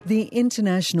The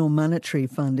International Monetary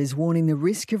Fund is warning the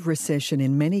risk of recession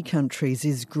in many countries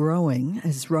is growing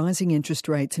as rising interest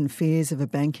rates and fears of a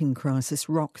banking crisis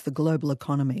rock the global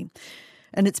economy.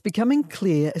 And it's becoming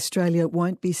clear Australia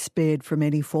won't be spared from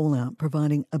any fallout,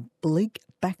 providing a bleak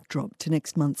backdrop to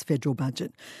next month's federal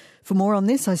budget. For more on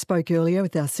this, I spoke earlier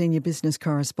with our senior business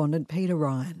correspondent, Peter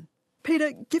Ryan.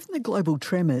 Peter, given the global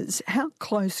tremors, how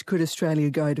close could Australia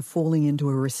go to falling into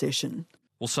a recession?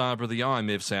 Well, Sabra, the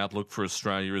IMF's outlook for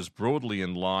Australia is broadly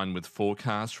in line with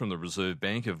forecasts from the Reserve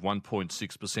Bank of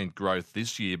 1.6% growth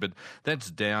this year, but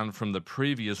that's down from the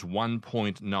previous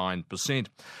 1.9%.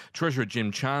 Treasurer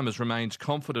Jim Chalmers remains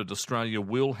confident Australia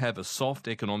will have a soft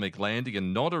economic landing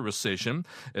and not a recession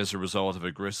as a result of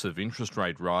aggressive interest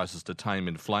rate rises to tame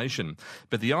inflation.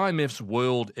 But the IMF's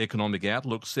World Economic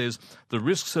Outlook says the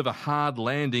risks of a hard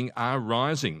landing are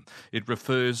rising. It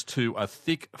refers to a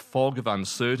thick fog of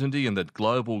uncertainty and that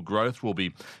global growth will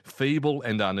be feeble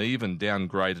and uneven,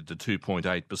 downgraded to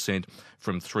 2.8%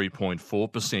 from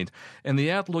 3.4%. And the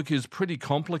outlook is pretty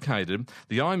complicated.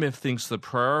 The IMF thinks the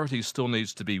priority still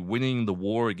needs to be winning the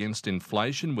war against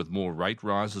inflation with more rate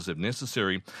rises if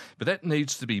necessary, but that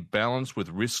needs to be balanced with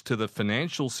risk to the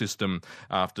financial system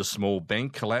after small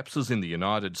bank collapses in the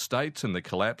United States and the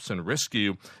collapse and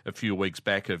rescue a few weeks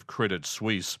back of Credit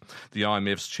Suisse. The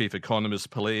IMF's chief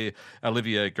economist,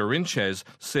 Pierre-Olivier Gourichas,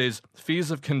 says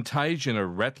fears of contagion are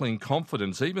rattling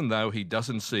confidence, even though he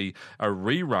doesn't see a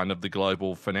rerun of the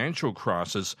global financial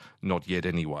crisis, not yet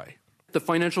anyway. The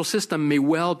financial system may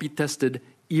well be tested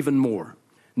even more.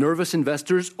 Nervous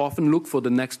investors often look for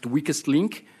the next weakest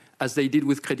link, as they did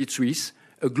with Credit Suisse,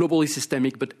 a globally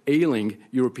systemic but ailing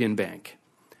European bank.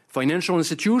 Financial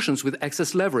institutions with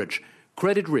excess leverage,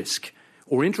 credit risk,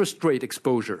 or interest rate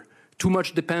exposure, too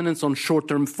much dependence on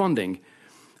short-term funding,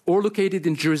 or located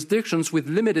in jurisdictions with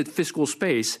limited fiscal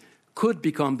space could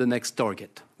become the next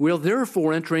target. We are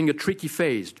therefore entering a tricky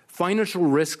phase. Financial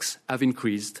risks have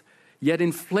increased, yet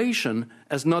inflation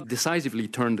has not decisively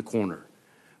turned the corner.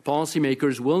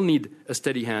 Policymakers will need a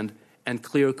steady hand and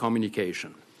clear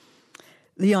communication.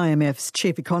 The IMF's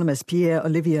chief economist,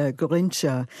 Pierre-Olivier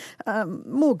Gourichas.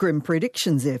 More grim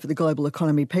predictions there for the global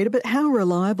economy, Peter, but how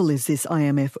reliable is this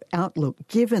IMF outlook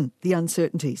given the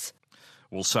uncertainties?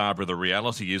 Well, Sabra, the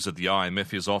reality is that the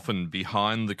IMF is often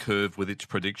behind the curve with its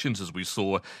predictions, as we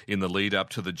saw in the lead up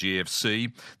to the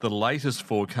GFC. The latest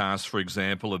forecasts, for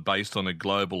example, are based on a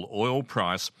global oil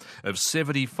price of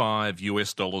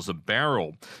 $75 a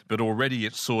barrel, but already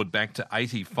it's soared back to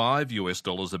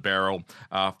 $85 a barrel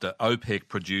after OPEC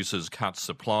producers cut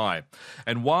supply.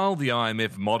 And while the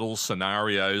IMF models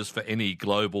scenarios for any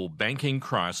global banking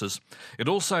crisis, it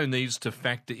also needs to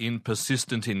factor in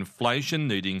persistent inflation,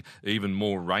 needing even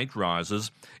more rate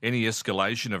rises, any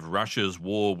escalation of Russia's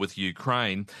war with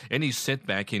Ukraine, any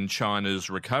setback in China's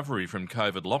recovery from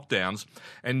COVID lockdowns,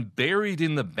 and buried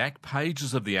in the back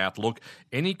pages of the outlook,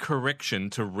 any correction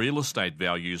to real estate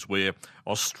values where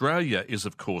Australia is,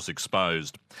 of course,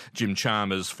 exposed. Jim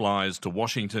Chalmers flies to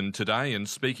Washington today, and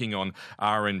speaking on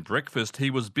RN Breakfast,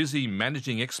 he was busy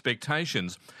managing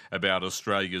expectations about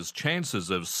Australia's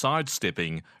chances of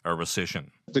sidestepping a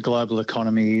recession. The global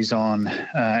economy is on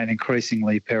an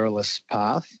increasingly perilous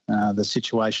path. The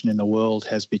situation in the world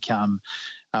has become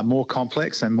more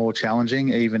complex and more challenging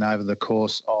even over the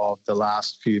course of the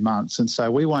last few months. And so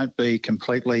we won't be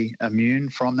completely immune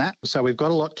from that. So we've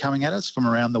got a lot coming at us from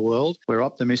around the world. We're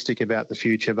optimistic about the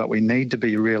future, but we need to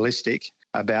be realistic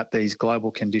about these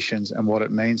global conditions and what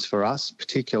it means for us,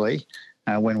 particularly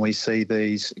when we see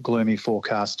these gloomy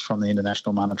forecasts from the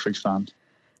International Monetary Fund.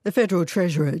 The Federal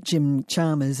Treasurer, Jim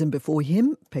Chalmers, and before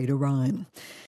him, Peter Ryan.